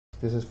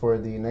This is for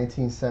the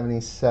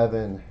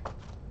 1977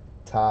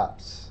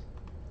 Topps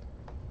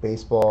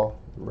Baseball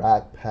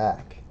Rack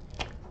Pack.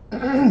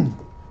 Okay.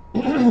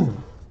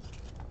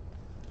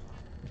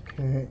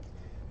 Hey,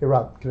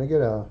 Rob, can I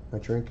get a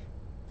drink,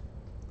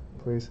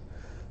 please?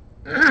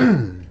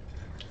 Getting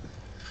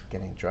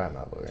dry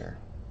mouth over here.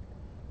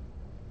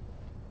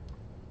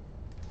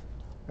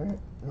 All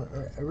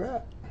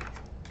right.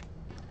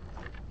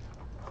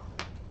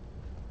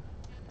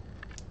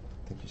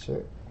 Thank you,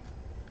 sir.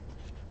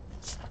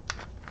 There's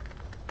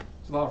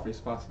a lot of free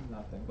spots in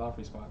that thing. A lot of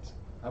free spots.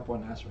 I have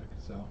one asterisk,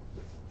 so.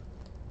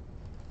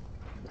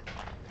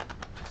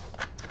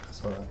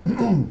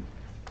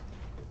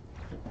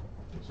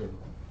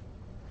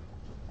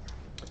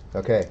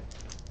 Okay.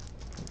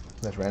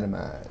 Let's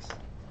randomize.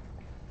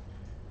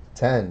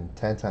 10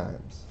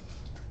 times.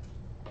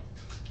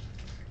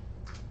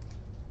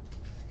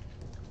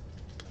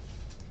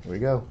 Here we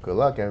go. Good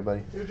luck,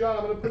 everybody. Hey, John,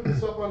 I'm going to put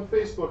this up on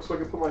Facebook so I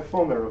can put my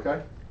phone there,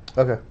 okay?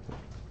 Okay.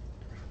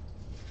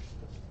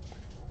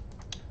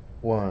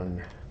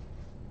 1,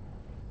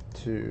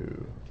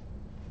 2,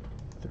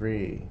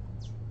 3,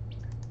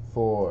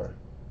 4,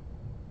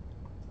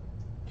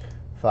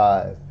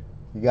 5.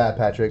 You got it,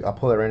 Patrick. I'll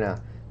pull it right now.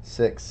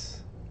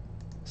 6,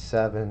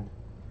 7,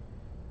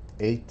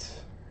 8,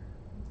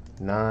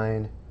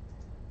 9,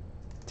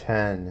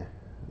 10.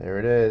 There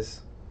it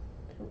is.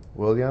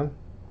 William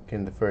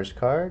getting the first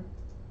card.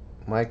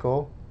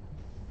 Michael,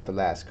 the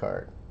last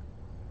card.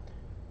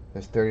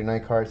 There's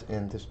 39 cards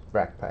in this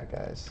rack pack,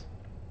 guys.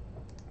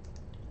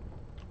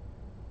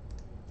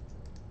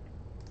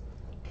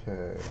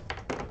 Okay.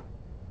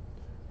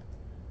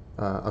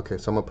 Okay,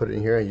 so I'm gonna put it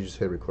in here and you just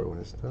hit record when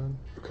it's done.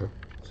 Okay.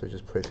 So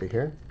just place it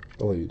here.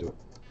 I'll let you do it.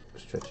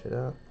 Stretch it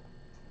out.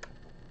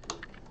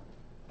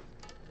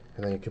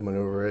 And then you can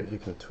maneuver it, you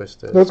can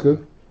twist it. That's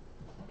good.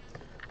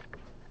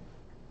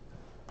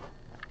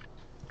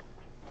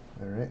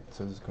 Alright,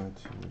 so this is going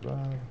to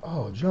Rob.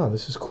 Oh, John,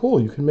 this is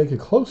cool. You can make it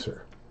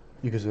closer.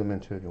 You can zoom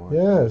into it if you want.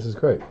 Yeah, this is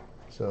great.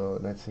 So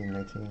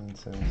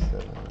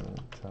 1977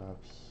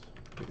 Topps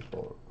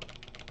Baseball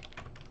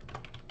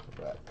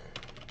Rack.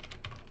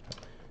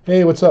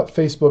 Hey, what's up,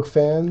 Facebook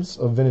fans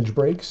of Vintage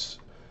Breaks?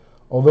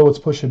 Although it's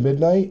pushing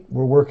midnight,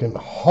 we're working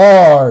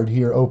hard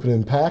here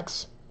opening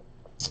packs.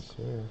 Yes,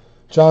 sir.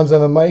 John's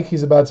on the mic.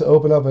 He's about to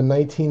open up a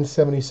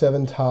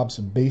 1977 Topps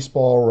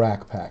Baseball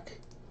Rack Pack.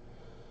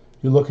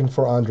 You're looking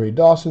for Andre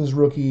Dawson's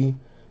rookie.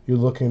 You're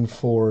looking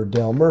for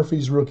Dale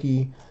Murphy's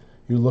rookie.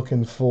 You're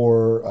looking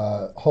for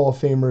Hall of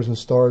Famers and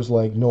stars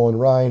like Nolan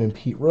Ryan and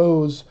Pete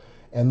Rose.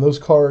 And those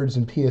cards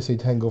in PSA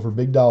 10 go for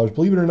big dollars.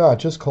 Believe it or not,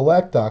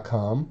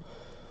 JustCollect.com,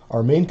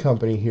 our main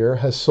company here,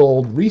 has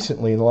sold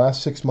recently in the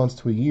last 6 months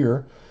to a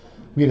year.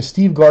 We had a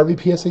Steve Garvey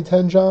PSA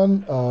 10,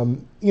 John.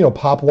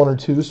 Pop 1 or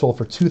 2 sold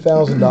for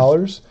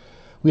 $2,000.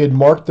 We had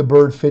Mark the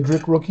Bird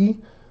Fidrick rookie.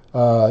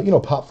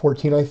 Pop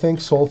 14, I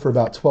think, sold for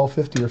about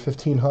 $1,250 or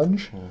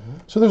 $1,500.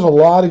 So there's a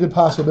lot of good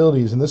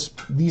possibilities, and this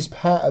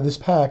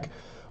pack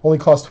only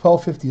costs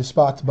 $12.50 a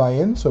spot to buy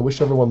in. So I wish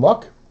everyone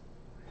luck.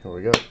 Here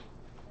we go.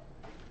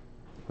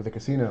 For the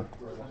casino.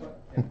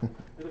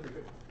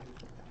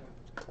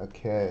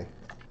 Okay.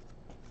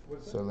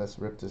 So let's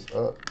rip this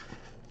up.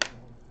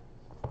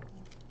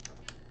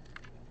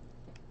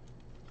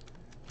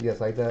 You guys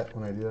like that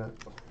when I do that?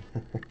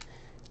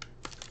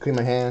 Clean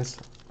my hands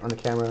on the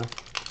camera.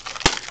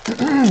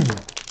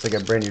 It's like a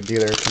brand new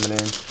dealer coming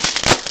in.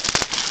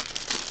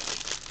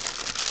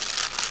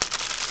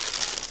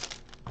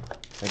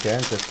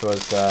 Again, this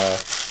was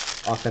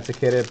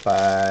authenticated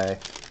by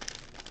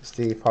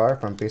Steve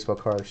Hart from Baseball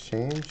Card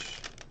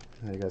Exchange.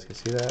 You guys can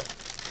see that.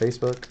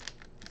 Facebook.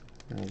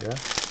 There you go.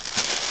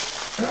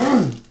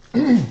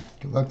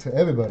 Good luck to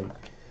everybody.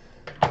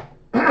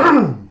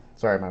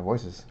 Sorry, my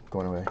voice is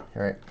going away.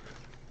 All right.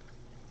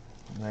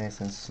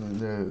 Nice and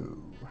slow.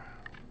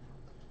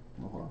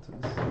 Hold on to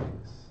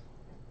this.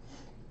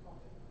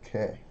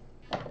 Okay.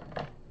 All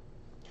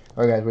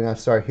right, guys, we're going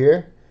to start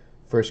here.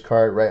 First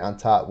card right on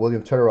top.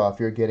 William Turteroff,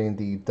 you're getting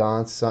the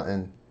Don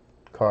Sutton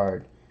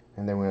card.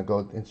 And then we're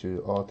going to go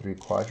into all 3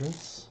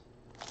 quadrants.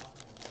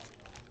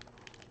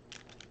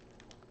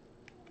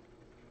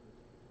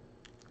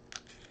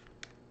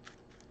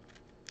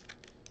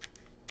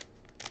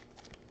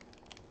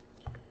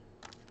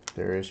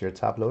 There is your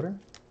top loader.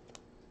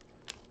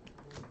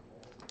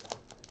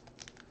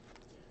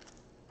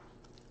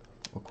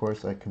 Of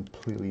course, I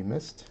completely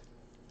missed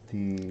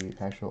the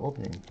actual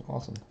opening.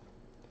 Awesome.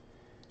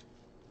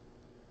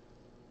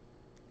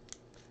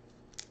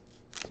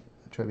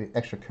 Try to be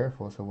extra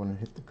careful so I wouldn't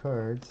hit the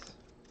cards.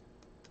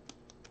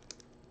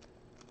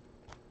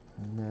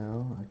 And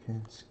now I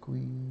can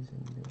squeeze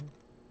in there.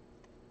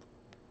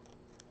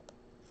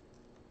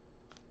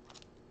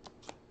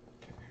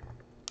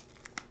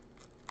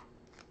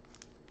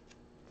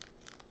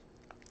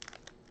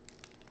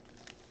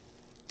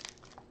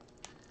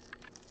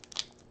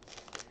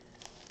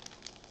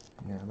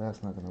 Yeah,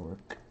 that's not gonna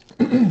work.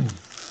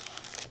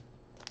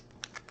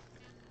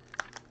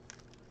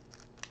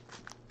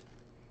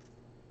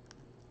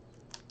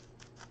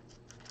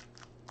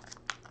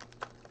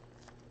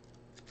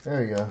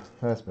 There you go.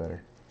 That's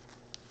better.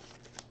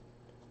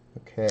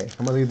 Okay,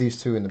 I'm gonna leave these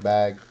two in the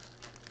bag,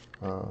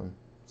 so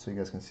you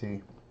guys can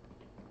see.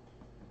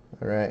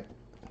 All right.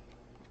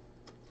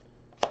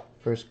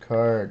 First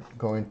card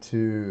going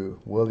to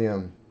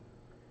William.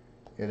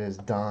 It is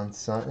Don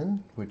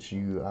Sutton, which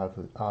you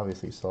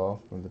obviously saw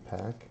from the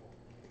pack.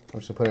 I'm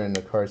just gonna put it in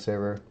the card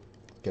saver,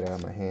 get it out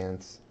of my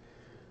hands.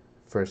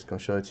 First, gonna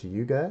show it to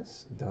you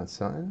guys, Don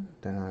Sutton.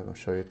 Then I'm gonna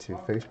show it to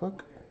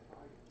Facebook.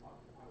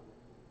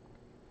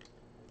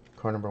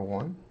 Card number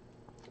 1.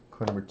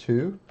 Card number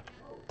 2.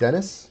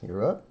 Dennis,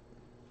 you're up.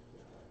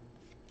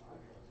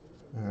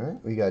 All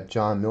right, we got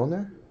John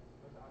Milner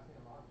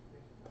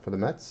for the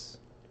Mets.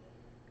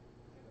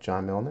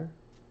 John Milner.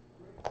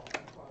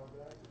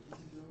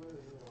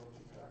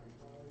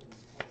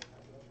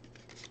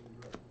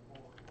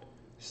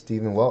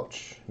 Stephen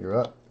Welch, you're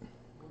up.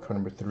 Card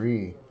number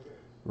 3.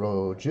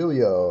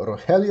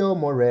 Rogelio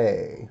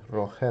Moret.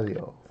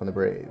 Rogelio from the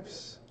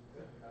Braves.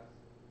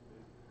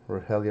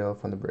 Rogelio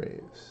from the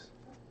Braves.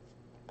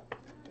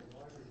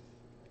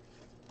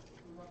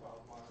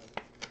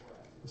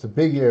 It's a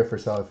big year for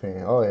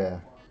cellophane. Oh, yeah.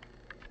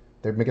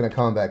 They're making a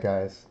comeback,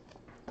 guys.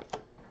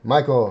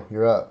 Michael,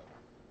 you're up.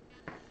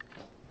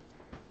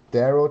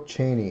 Darryl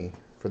Chaney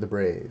for the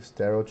Braves.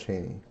 Darryl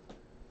Chaney.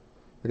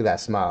 Look at that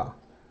smile.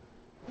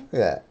 Look at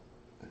that.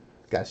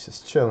 Guy's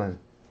just chilling.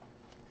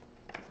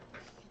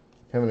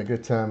 Having a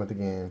good time at the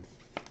game.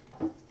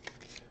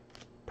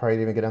 Probably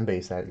didn't even get on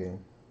base that game.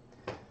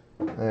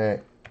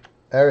 Alright.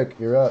 Eric,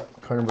 you're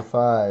up. Card number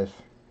 5.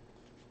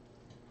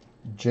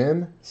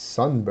 Jim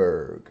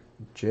Sundberg.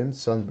 Jim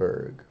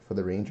Sundberg for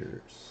the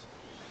Rangers.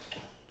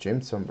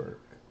 Jim Sundberg.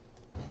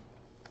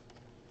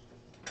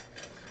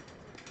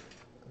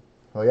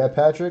 Oh yeah,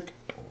 Patrick?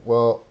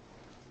 Well,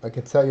 I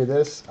can tell you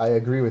this. I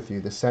agree with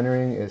you. The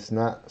centering is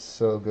not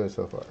so good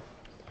so far.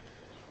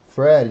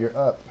 Fred, you're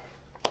up.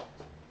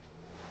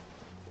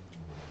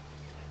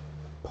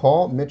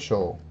 Paul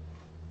Mitchell.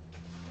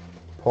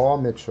 Paul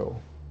Mitchell.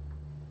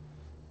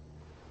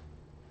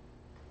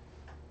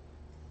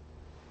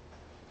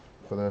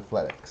 For the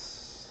Athletics.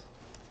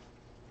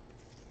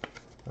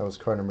 That was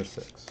card number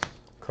 6.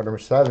 Card number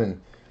 7.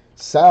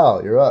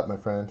 Sal, you're up, my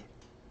friend.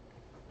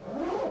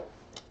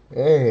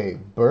 Hey,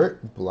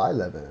 Bert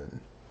Blyleven.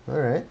 All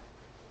right.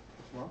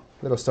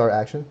 Little star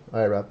action. All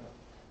right, Rob.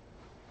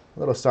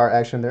 Little star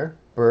action there.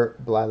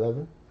 Bert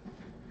Blyleven.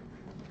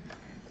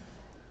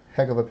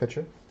 Heck of a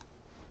pitcher.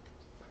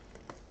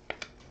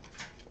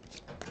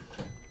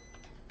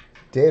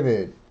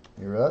 David,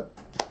 you're up.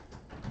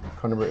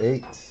 Card number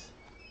 8.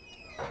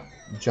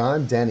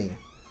 John Denny.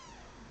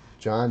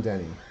 John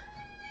Denny.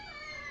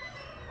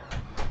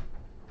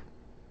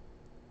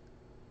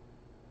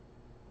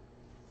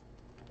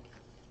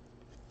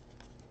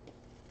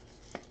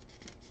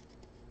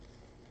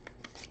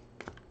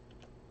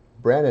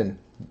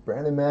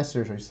 Brandon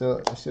Masters, are you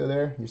still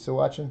there? You still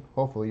watching?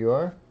 Hopefully you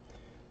are.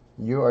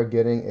 You are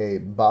getting a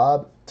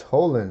Bob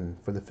Tolan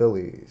for the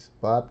Phillies.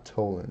 Bob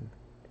Tolan.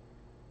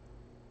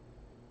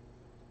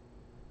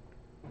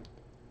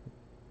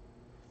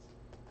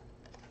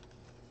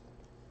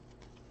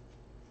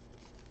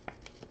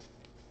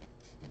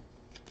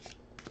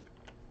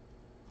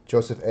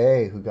 Joseph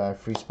A., who got a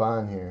free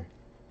spot in here.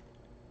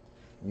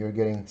 You're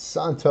getting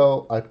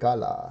Santo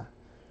Alcala.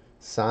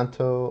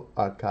 Santo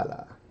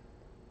Alcala.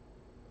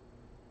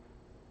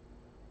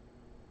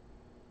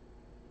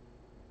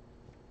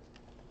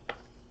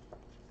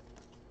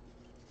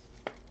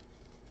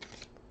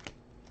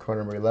 Card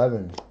number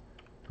 11,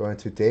 going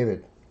to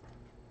David.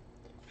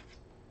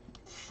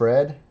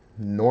 Fred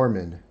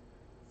Norman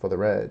for the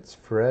Reds.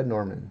 Fred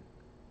Norman.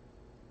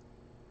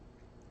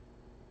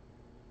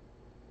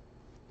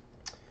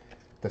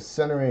 The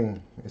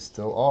centering is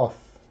still off.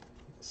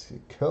 It's a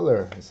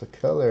killer. It's a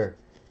killer.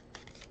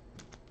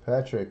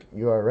 Patrick,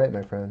 you are right,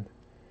 my friend.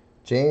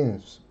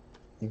 James,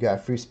 you got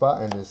a free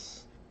spot in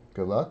this.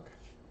 Good luck.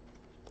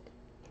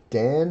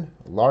 Dan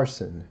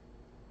Larson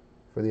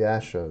for the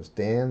Astros.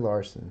 Dan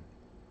Larson.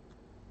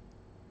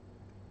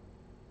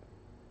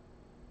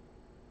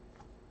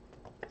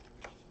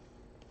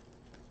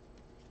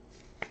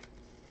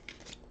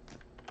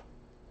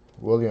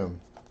 William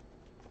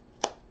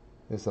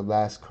is the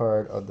last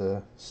card of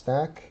the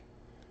stack.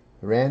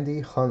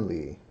 Randy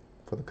Hundley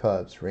for the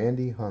Cubs.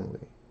 Randy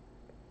Hundley.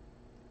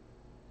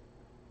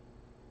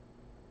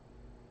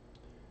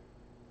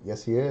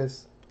 Yes, he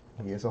is.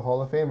 He is a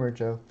Hall of Famer,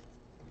 Joe.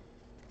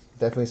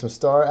 Definitely some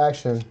star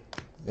action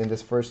in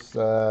this first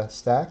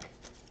stack.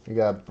 We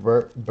got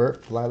Bert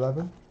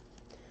Blyleven.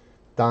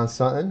 Don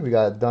Sutton. We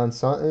got Don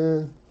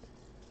Sutton.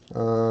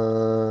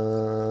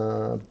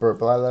 Bert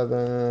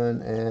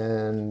Blyleven,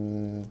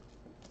 and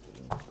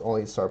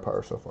only star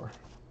power so far.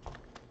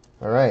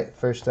 All right,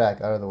 first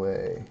stack out of the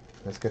way.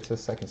 Let's get to the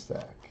second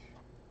stack.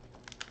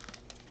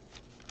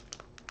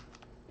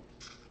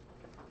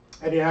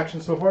 Any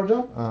action so far,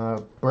 Joe?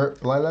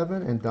 Bert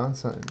Blyleven and Don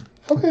Sutton.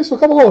 Okay, so a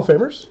couple Hall of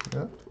Famers.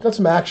 Yeah. Got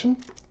some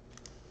action.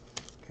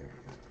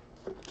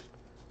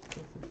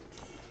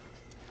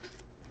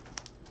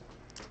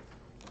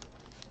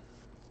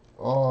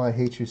 Oh, I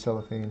hate you,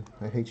 cellophane.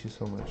 I hate you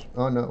so much.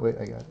 Oh, no, wait,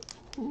 I got it.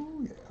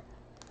 Ooh, yeah.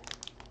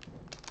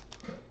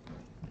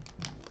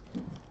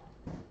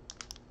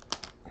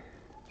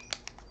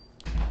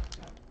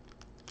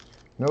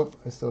 Nope,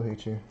 I still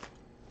hate you.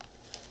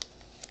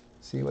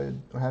 See what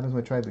happens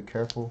when I try to be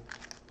careful?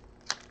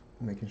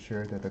 Making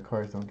sure that the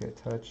cards don't get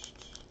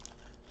touched.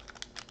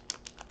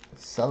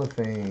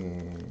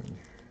 Cellophane.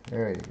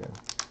 There you go.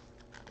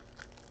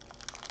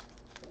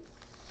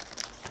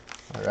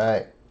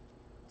 Alright.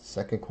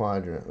 Second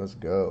quadrant. Let's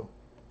go.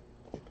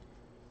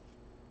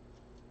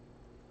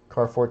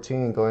 Card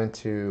 14 going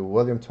to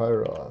William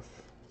Tyroff.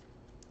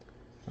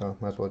 Oh,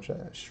 might as well try.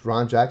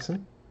 Ron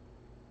Jackson.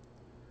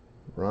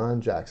 Ron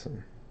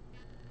Jackson.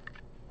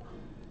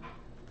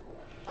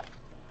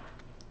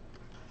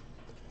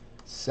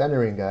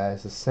 Centering,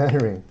 guys. The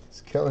centering.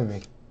 It's killing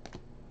me.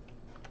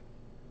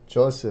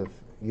 Joseph,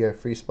 you get a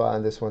free spot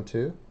on this one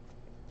too.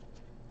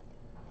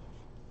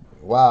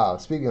 Wow,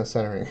 speaking of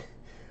centering,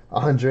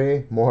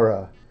 Andre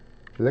Mora.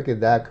 Look at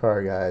that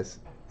card, guys.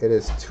 It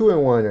is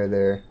 2-in-1 right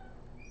there.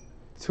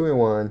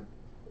 2-in-1.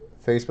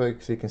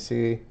 Facebook, so you can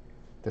see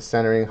the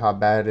centering, how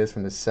bad it is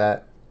from the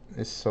set.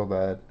 It's so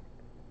bad.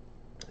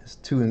 It's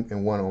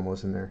 2-in-1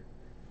 almost in there.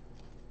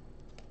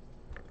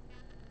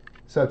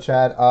 What's up,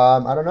 Chad?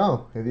 I don't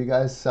know. If you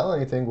guys sell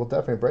anything, we'll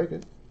definitely break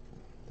it.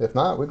 If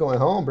not, we're going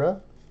home,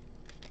 bro.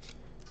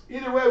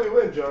 Either way, we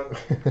win, John.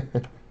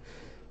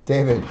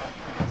 David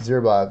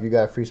Zerbob, you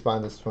got a free spot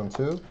on this one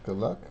too. Good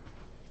luck.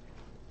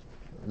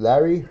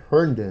 Larry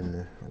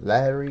Herndon.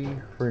 Larry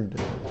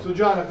Herndon. So,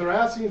 John, if they're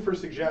asking for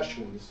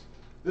suggestions,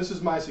 this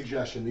is my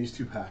suggestion, these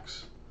 2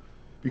 packs.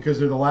 Because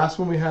they're the last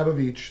one we have of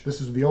each.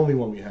 This is the only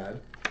one we had.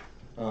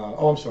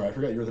 Oh, I'm sorry. I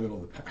forgot you're in the middle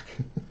of the pack.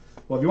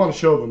 Well, if you want to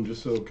show them,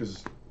 just so,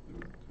 because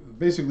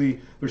basically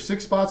there's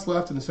 6 spots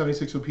left in the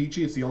 76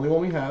 O-Pee-Chee. It's the only one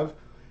we have.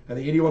 And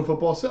the 81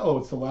 football set,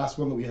 it's the last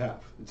one that we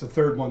have. It's the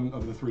 3rd one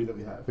of the 3 that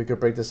we have. We could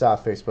break this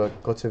out, Facebook.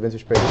 Go to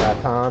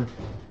vintagepaper.com.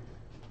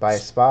 Buy a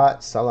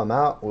spot, sell them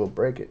out, we'll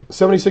break it.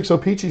 76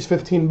 O-Pee-Chee's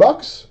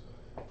 $15.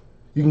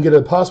 You can get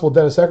a possible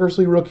Dennis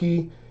Eckersley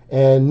rookie,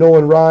 and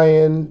Nolan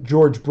Ryan,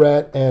 George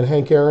Brett, and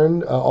Hank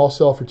Aaron all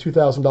sell for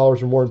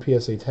 $2,000 or more in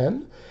PSA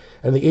 10.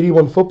 And the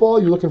 81 football,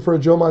 you're looking for a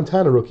Joe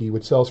Montana rookie,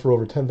 which sells for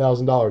over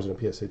 $10,000 in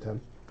a PSA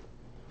 10.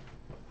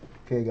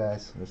 Okay,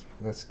 guys,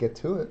 let's get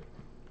to it.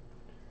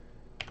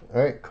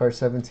 All right, card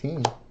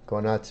 17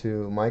 going out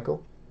to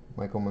Michael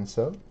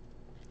Monceau.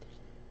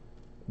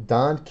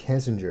 Don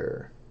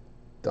Kensinger.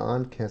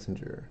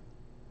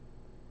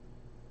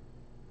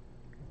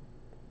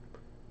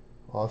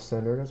 All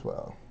centered as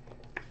well.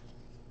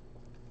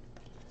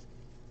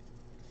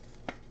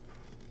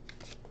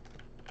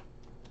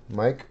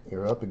 Mike,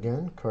 you're up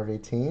again. Card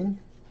 18.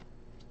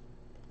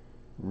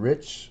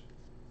 Rich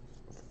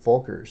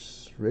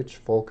Folkers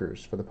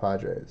for the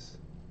Padres.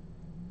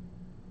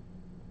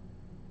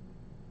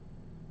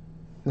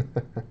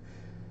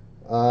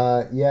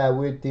 Yeah,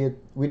 we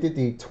did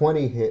the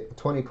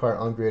 20 card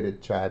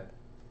ungraded, Chad.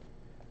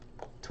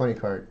 20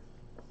 card.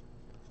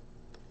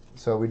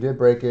 So we did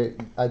break it.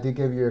 I did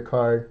give you a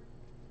card.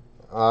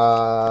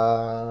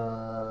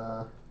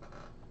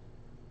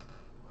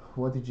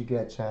 What did you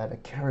get, Chad? I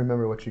can't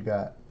remember what you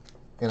got,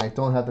 and I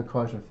don't have the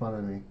cards in front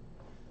of me.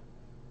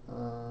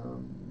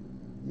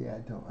 Yeah,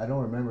 I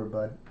don't remember,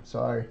 bud.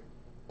 Sorry.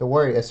 Don't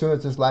worry. As soon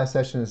as this live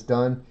session is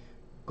done,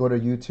 go to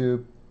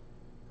YouTube.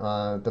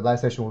 The live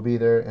session will be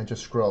there, and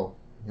just scroll.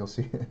 You'll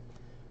see it.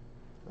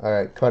 All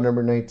right, card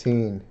number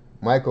 19.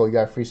 Michael, you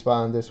got a free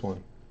spot on this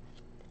one.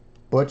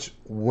 Butch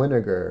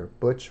Winnegar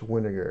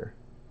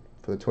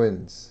for the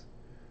Twins.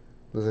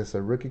 Looks like it's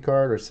a rookie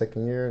card or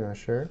 2nd year, not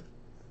sure.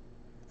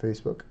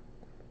 Facebook.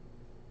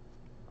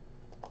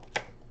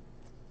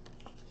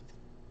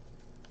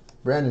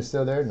 Brandon's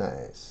still there?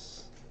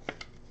 Nice.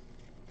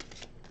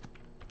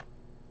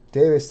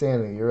 David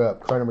Stanley, you're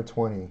up. Card number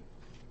 20.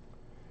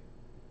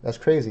 That's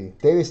crazy.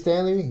 David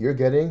Stanley, you're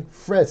getting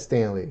Fred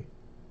Stanley.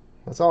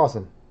 That's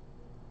awesome.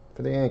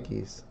 For the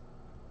Yankees.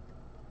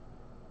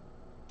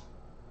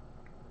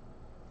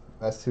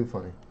 That's too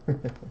funny.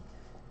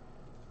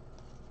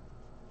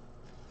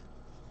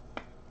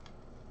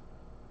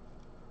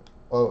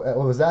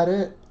 Oh, was that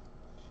it?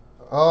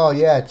 Oh,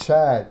 yeah,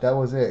 Chad. That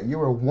was it. You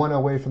were 1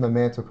 away from the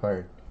mantle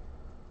card.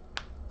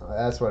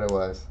 That's what it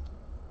was.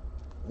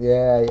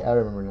 Yeah, I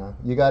remember now.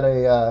 You got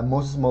a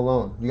Moses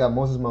Malone. You got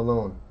Moses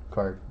Malone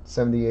card.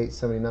 78,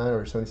 79,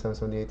 or 77,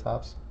 78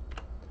 tops.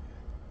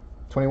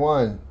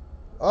 21.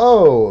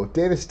 Oh,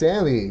 David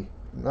Stanley.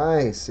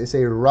 Nice. It's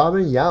a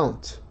Robin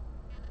Yount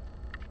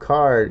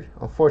card.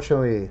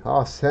 Unfortunately,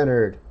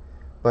 off-centered,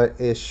 but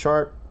it's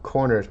sharp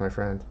corners, my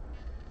friend.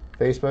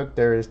 Facebook,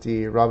 there is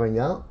the Robin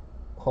Yount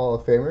Hall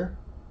of Famer.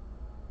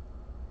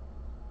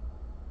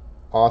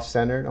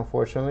 Off-centered,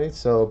 unfortunately.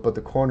 So, but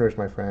the corners,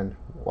 my friend.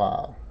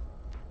 Wow.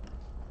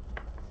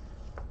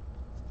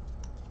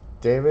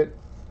 David,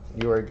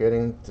 you are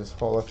getting this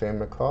Hall of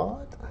Famer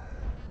card.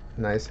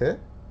 Nice hit.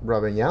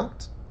 Robin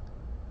Yount.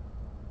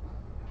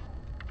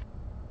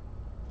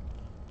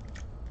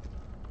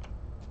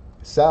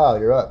 Sal,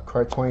 you're up.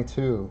 Card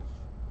 22.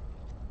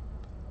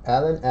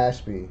 Alan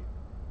Ashby.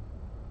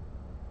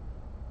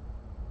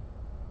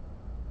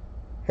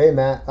 Hey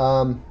Matt,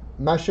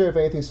 not sure if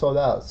anything's sold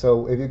out.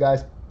 So if you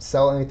guys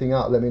sell anything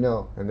out, let me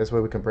know, and this way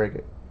we can break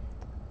it.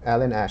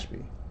 Alan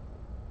Ashby.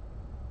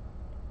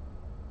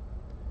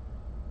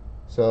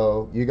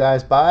 So you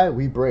guys buy,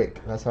 we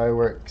break. That's how it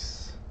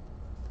works.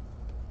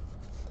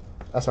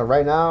 So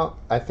right now,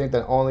 I think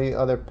the only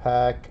other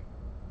pack.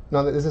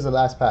 No, this is the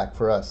last pack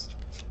for us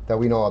that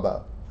we know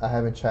about. I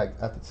haven't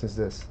checked since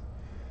this.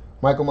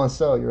 Michael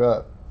Monceau, you're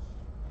up.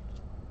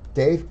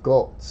 Dave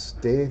Goltz.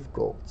 Dave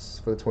Goltz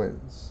for the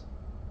Twins.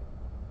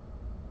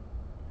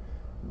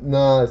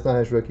 No, it's not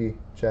his rookie,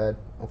 Chad,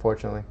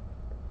 unfortunately.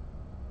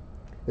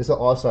 It's an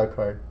all-star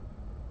card.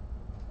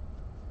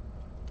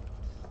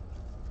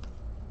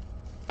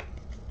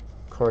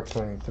 Card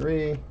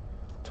 23.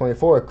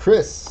 24,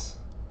 Chris.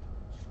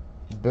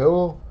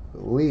 Bill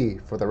Lee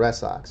for the Red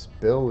Sox.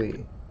 Bill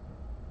Lee.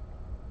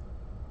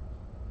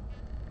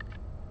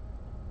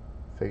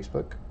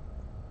 Facebook.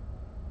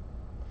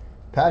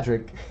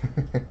 Patrick.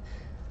 You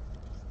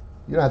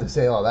don't have to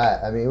say all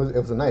that. I mean, it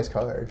was a nice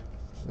card.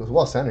 It was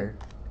well centered.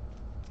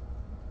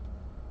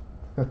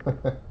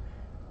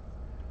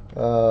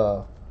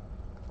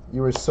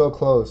 You were so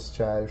close,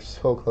 Chad. You're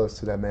so close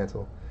to that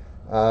mantle.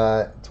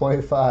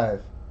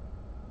 25.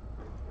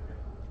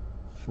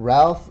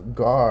 Ralph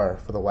Garr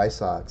for the White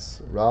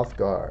Sox. Ralph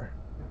Garr.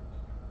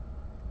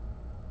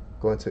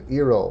 Going to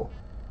Eero.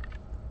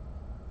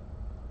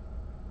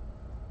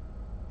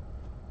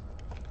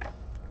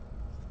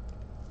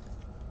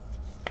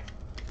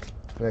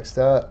 Next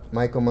up,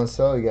 Michael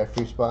Monceau. You got a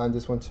free spot on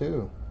this one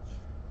too.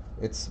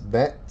 It's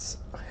Mets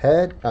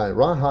head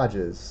Ron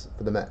Hodges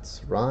for the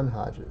Mets. Ron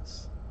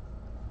Hodges.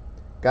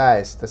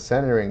 Guys, the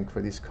centering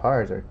for these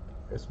cards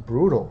it's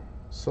brutal.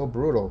 So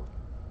brutal.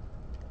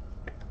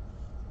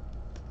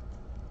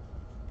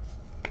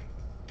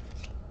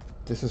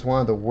 This is one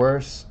of the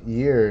worst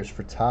years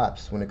for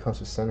Topps when it comes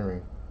to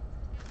centering.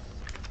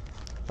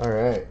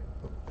 Alright.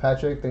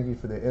 Patrick, thank you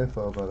for the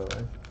info, by the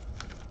way.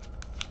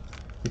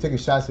 You're taking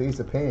shots to ease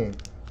the pain.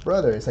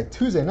 Brother, it's like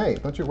Tuesday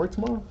night. Don't you work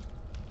tomorrow?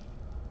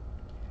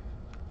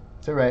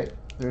 It's alright.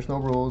 There's no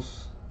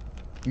rules.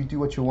 You do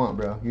what you want,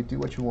 bro. You do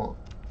what you want.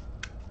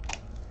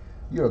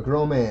 You're a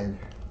grown man.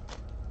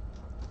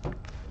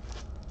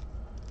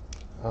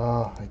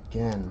 Oh,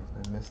 again.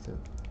 I missed it.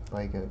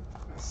 Like a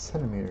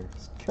centimeter.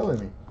 It's killing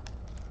me.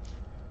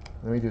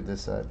 Let me do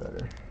this side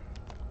better.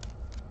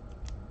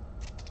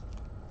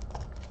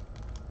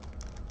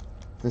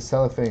 This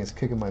cellophane is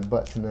kicking my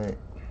butt tonight.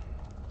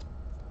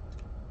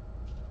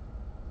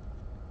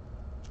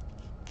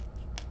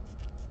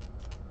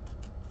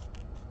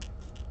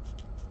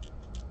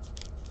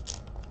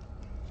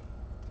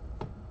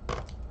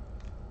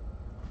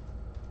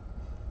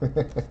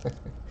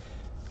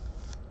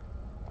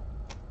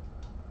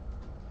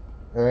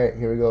 All right,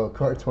 here we go.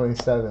 Card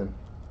 27.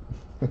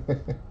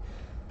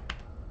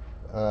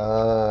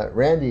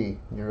 Randy,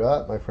 you're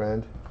up, my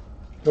friend.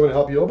 You want me to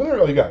help you open it,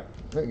 or oh, you got it?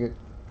 Very good.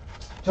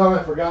 Tell me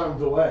I forgot him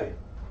delay.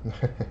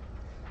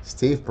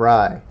 Steve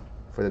Bry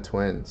for the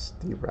Twins.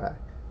 Steve Bry.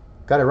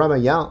 Got a Rama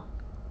Yount,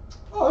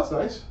 Oh, that's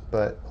nice.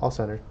 but all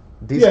centered.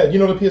 Yeah, you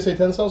know what a PSA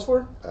 10 sells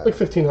for? Like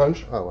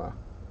 1,500. Oh, wow.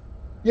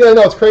 Yeah,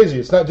 no, it's crazy.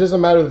 It's not doesn't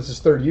matter that it's his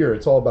third year.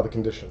 It's all about the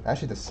condition.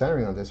 Actually, the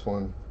centering on this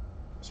one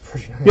is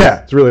pretty nice.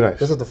 Yeah, it's really nice.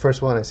 This is the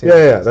first one I see.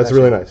 Yeah, that's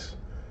really nice.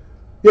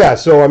 Yeah,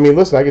 so I mean,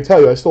 listen, I can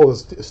tell you, I stole a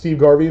Steve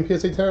Garvey and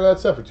PSA 10 of that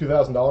stuff for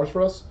 $2,000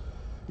 for us.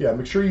 Yeah,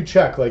 make sure you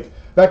check. Like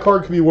that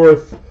card could be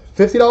worth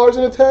 $50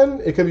 in a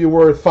 10. It could be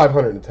worth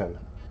 $500 in a 10.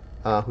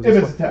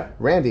 If it's a 10.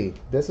 Randy,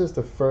 this is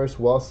the first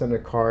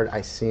well-centered card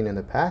I've seen in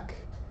the pack.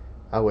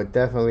 I would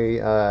definitely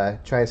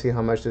try to see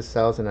how much this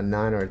sells in a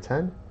 9 or a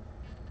 10.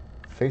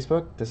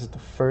 Facebook, this is the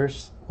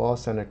first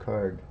well-centered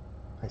card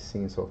I've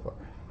seen so far.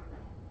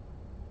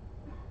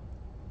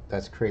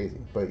 That's crazy.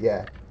 But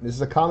yeah, this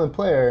is a common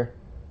player,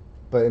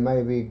 but it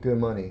might be good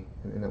money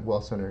in a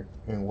well-centered,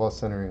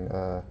 well-centering.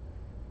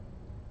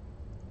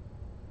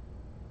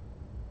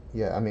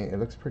 Yeah, I mean, it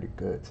looks pretty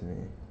good to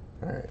me.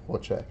 All right, we'll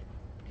check.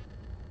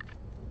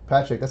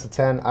 Patrick, that's a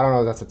 10. I don't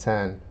know if that's a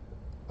 10.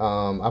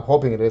 I'm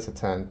hoping it is a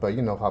 10, but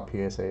you know how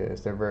PSA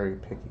is. They're very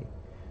picky.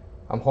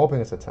 I'm hoping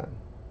it's a 10.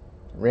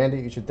 Randy,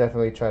 you should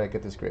definitely try to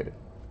get this graded.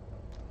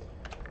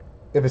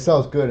 If it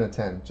sells good in a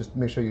 10, just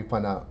make sure you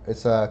find out.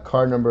 It's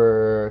card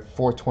number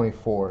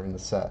 424 in the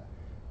set.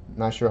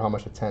 Not sure how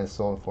much a 10 is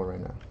sold for right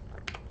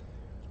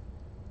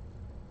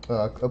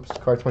now. Oops,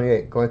 card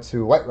 28. Going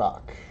to White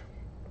Rock.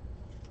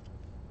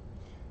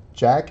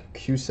 Jack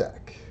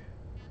Cusack.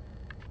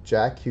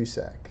 Jack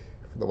Cusack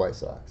for the White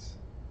Sox.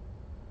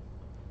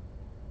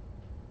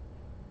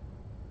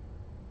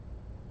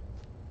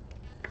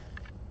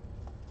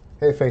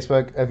 Hey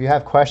Facebook, if you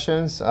have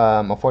questions,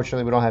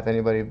 unfortunately we don't have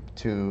anybody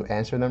to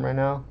answer them right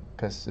now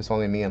because it's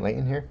only me and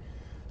Leighton here.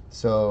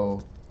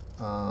 So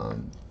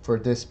for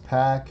this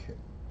pack,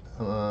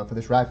 for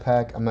this rack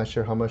pack, I'm not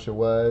sure how much it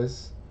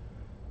was.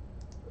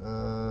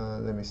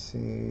 Let me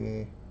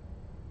see.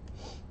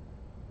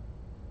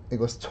 It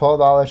was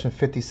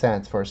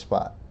 $12.50 for a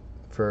spot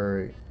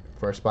for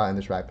for a spot in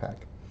this rack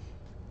pack.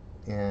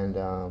 And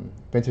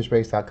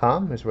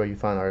vintagebreaks.com is where you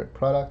find our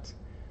product.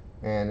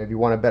 And if you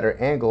want a better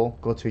angle,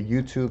 go to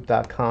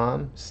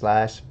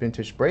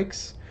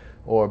youtube.com/vintagebreaks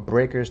or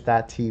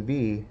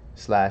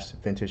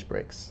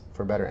breakers.tv/vintagebreaks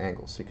for better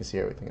angles, so you can see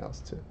everything else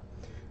too,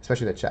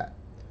 especially the chat.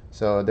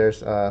 So there's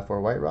for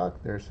White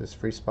Rock, there's this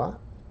free spot.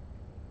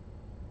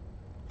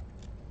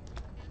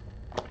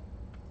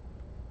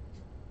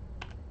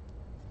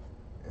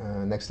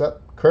 Next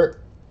up,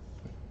 Kurt,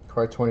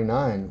 card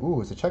 29.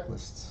 Ooh, it's a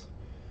checklist.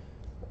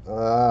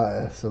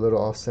 It's a little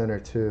off center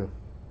too.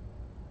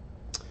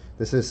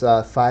 This is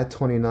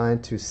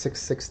 529 to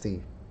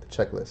 660, the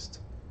checklist.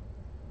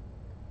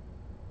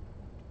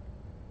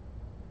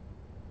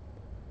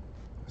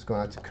 Let's go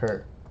out to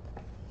Kurt.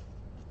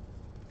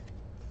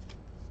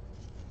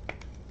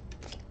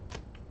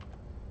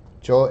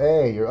 Joe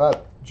A, you're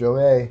up. Joe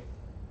A.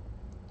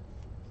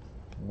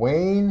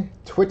 Wayne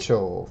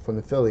Twitchell from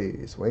the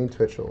Phillies. Wayne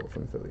Twitchell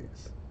from the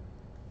Phillies.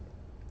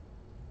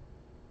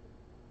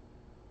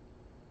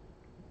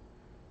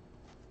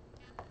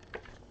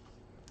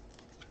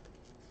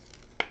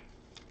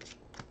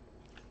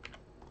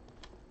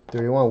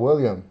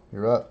 William,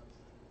 you're up.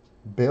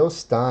 Bill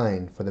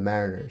Stein for the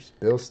Mariners.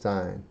 Bill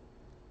Stein.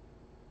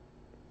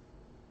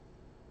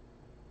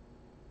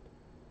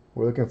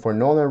 We're looking for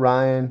Nolan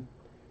Ryan.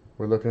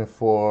 We're looking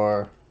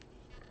for,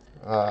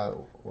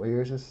 what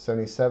year is this?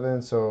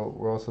 77. So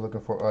we're also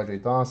looking for Andre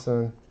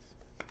Dawson.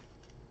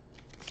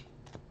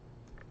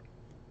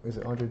 Is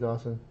it Andre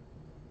Dawson?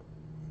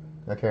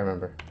 I can't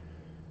remember.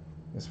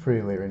 It's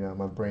pretty late right now.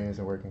 My brain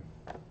isn't working.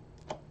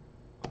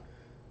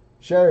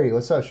 Sherry,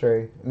 what's up,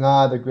 Sherry?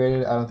 Nah, they're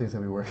graded. I don't think it's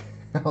going to be working.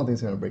 I don't think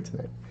it's going to break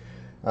tonight.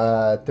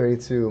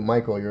 32,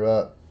 Michael, you're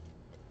up.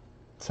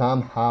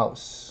 Tom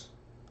House.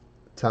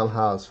 Tom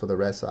House for the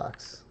Red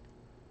Sox.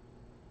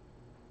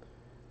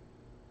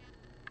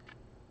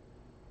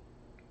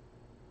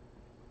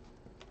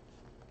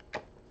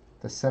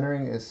 The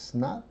centering is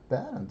not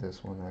bad on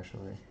this one,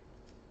 actually.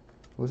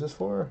 Who's this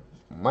for?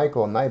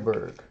 Michael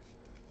Nyberg.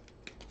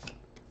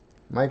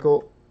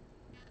 Michael,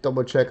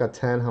 double check a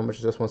 10 how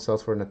much this one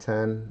sells for in a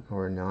 10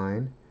 or a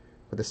 9.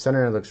 But the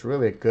centering looks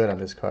really good on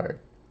this card.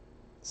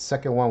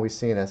 Second one we've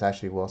seen that's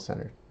actually well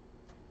centered.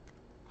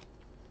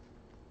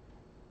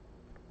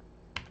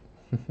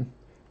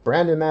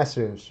 Brandon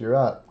Masters, you're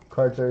up.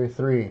 Card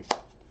 33.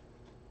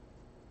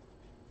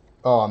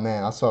 Oh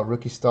man, I saw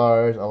Rookie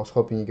Stars. I was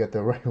hoping you get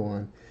the right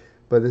one.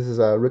 But this is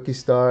Rookie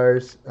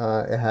Stars.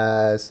 It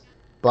has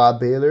Bob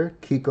Baylor,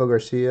 Kiko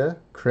Garcia,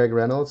 Craig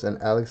Reynolds,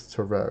 and Alex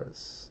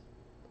Tavares.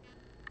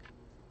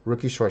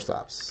 Rookie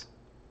shortstops.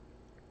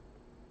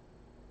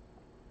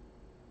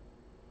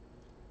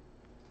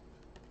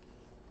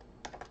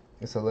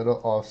 It's a little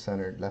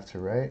off-centered, left to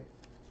right.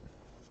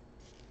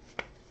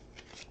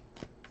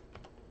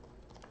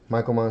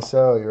 Michael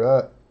Monsell, you're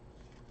up.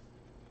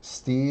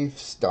 Steve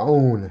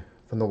Stone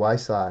from the White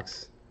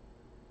Sox.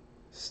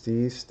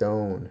 Steve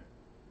Stone.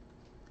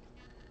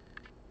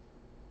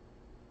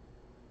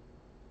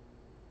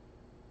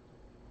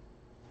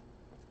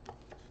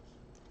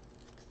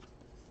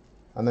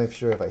 I'm not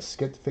sure if I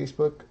skipped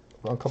Facebook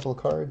on a couple of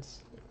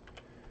cards.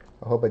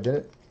 I hope I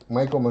didn't.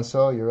 Michael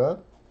Monsell, you're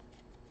up.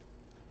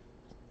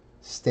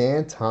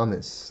 Stan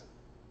Thomas.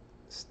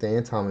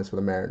 Stan Thomas for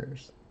the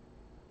Mariners.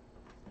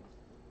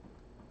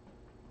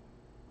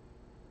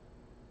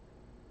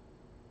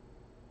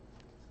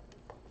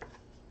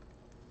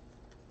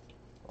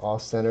 All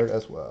centered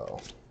as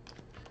well.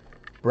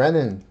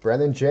 Brandon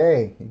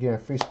J. You're getting a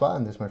free spot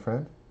on this, my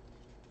friend.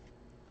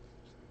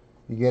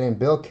 You're getting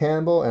Bill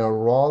Campbell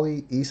and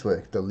Raleigh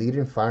Eastwick, the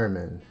leading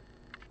fireman.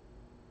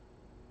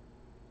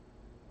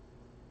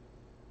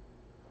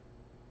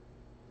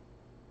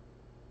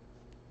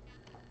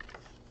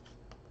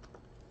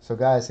 So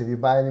guys, if you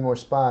buy any more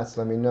spots,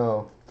 let me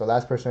know. The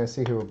last person I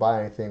see who would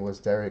buy anything was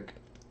Derek.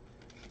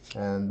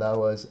 And that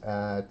was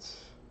at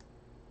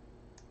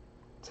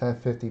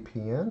 10:50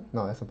 p.m.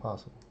 No, that's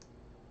impossible.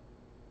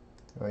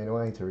 Oh, you know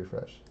what? I need to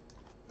refresh.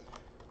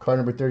 Card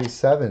number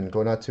 37,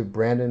 going out to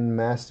Brandon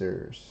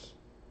Masters.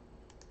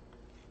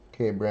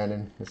 Okay,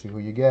 Brandon, let's see who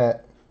you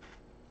get.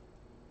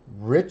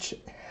 Rich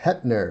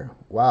Hepner.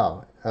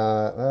 Wow.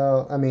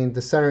 Well, I mean,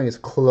 the centering is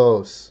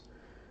close.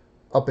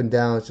 Up and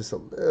down is just a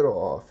little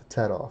off, a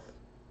tad off.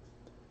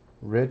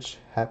 Rich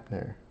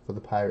Hepner for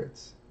the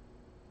Pirates.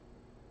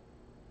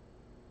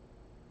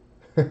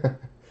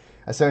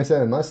 A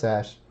 77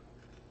 mustache.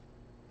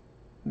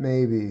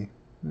 Maybe.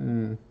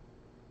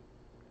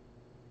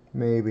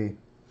 Maybe.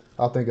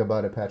 I'll think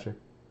about it, Patrick.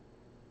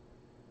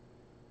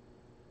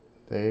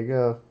 There you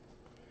go.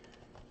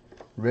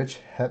 Rich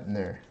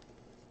Hepner.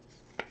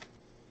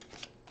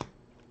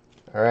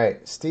 All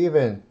right,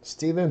 Steven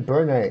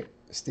Burnett.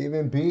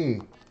 Stephen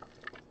B.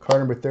 Card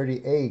number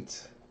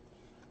 38.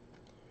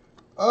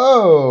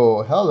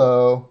 Oh,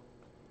 hello.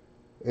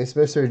 It's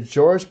Mr.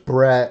 George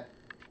Brett,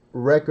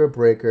 record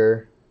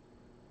breaker.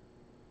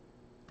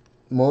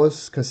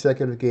 Most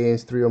consecutive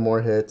games, 3 or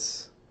more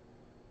hits.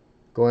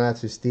 Going out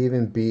to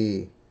Stephen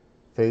B.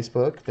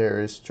 Facebook,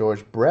 there is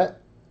George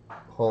Brett.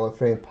 Hall of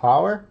Fame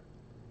power.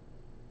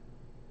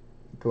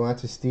 Go on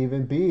to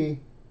Stephen B.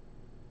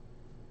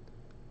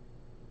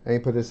 Let me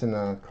put this in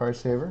a card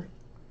saver.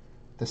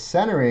 The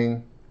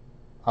centering,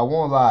 I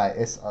won't lie,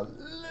 it's a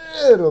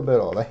little bit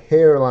off. The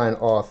hairline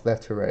off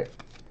left to right.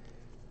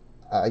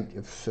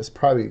 It's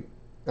probably,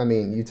 I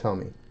mean, you tell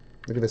me.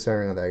 Look at the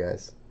centering on that,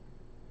 guys.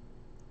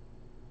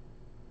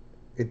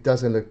 It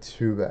doesn't look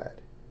too bad.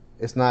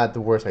 It's not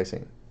the worst I've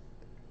seen.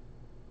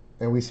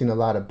 And we've seen a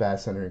lot of bad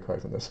centering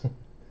cards on this one.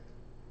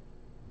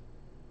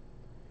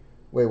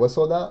 Wait, what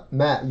sold out?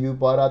 Matt, you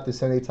bought out the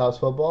 70 Topps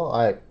football?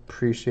 I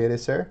appreciate it,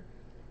 sir.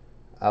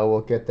 I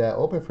will get that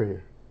open for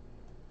you.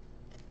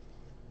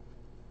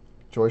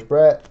 George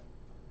Brett.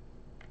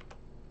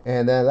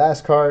 And then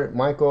last card,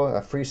 Michael,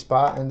 a free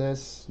spot in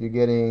this. You're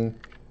getting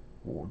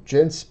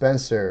Jim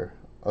Spencer,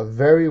 a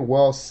very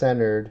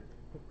well-centered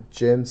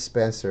Jim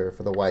Spencer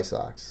for the White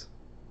Sox.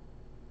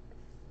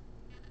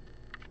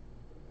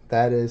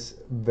 That is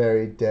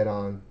very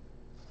dead-on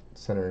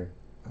centering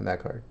on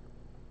that card.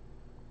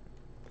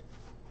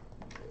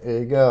 There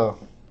you go.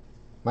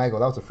 Michael,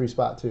 that was a free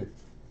spot too.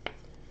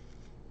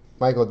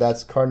 Michael,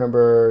 that's card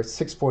number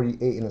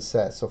 648 in the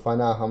set. So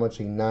find out how much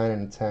a 9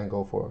 and a 10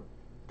 go for.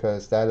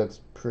 Because that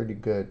looks pretty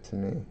good to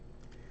me.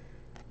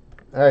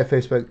 Alright,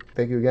 Facebook,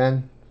 thank you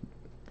again.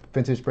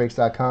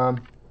 VintageBreaks.com,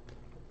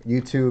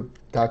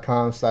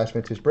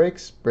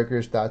 YouTube.com/VintageBreaks,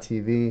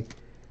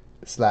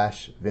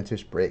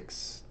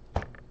 Breakers.tv/VintageBreaks.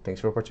 Thanks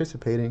for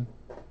participating.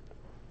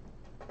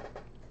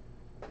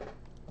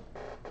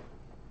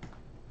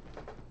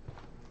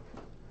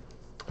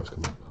 Let's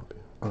come up.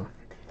 Oh.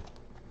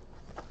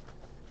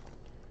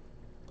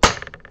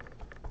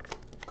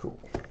 Cool.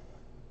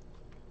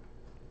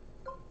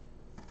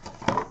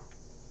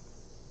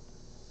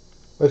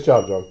 Nice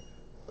job, John.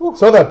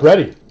 Saw that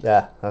Brady.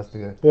 Yeah, that's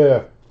good.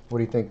 Yeah. What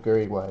do you think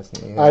grade wise?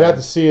 I'd have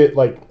to see it.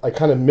 Like, I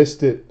kind of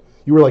missed it.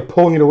 You were like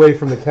pulling it away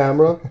from the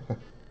camera.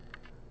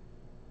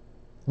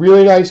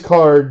 Really nice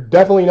card.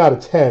 Definitely not a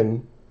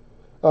 10.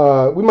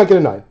 We might get a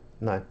 9.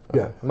 9.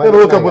 Yeah. Okay.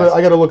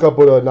 I gotta look up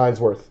what a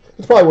 9's worth.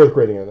 It's probably worth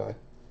grading a 9.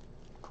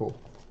 Cool.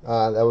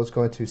 That was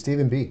going to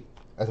Stephen B.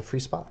 as a free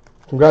spot.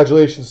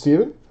 Congratulations,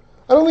 Steven.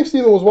 I don't think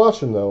Steven was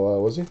watching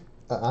though, was he?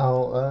 I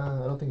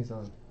don't think he's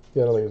on.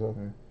 Yeah, I don't think he's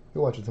on.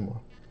 We'll watch it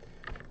tomorrow.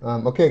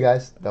 Okay,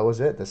 guys, that was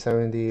it. The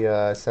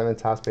 77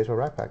 Topps Baseball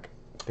Rack Pack.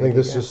 I think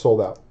this just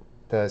sold out.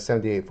 The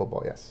 78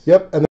 football, yes. Yep. And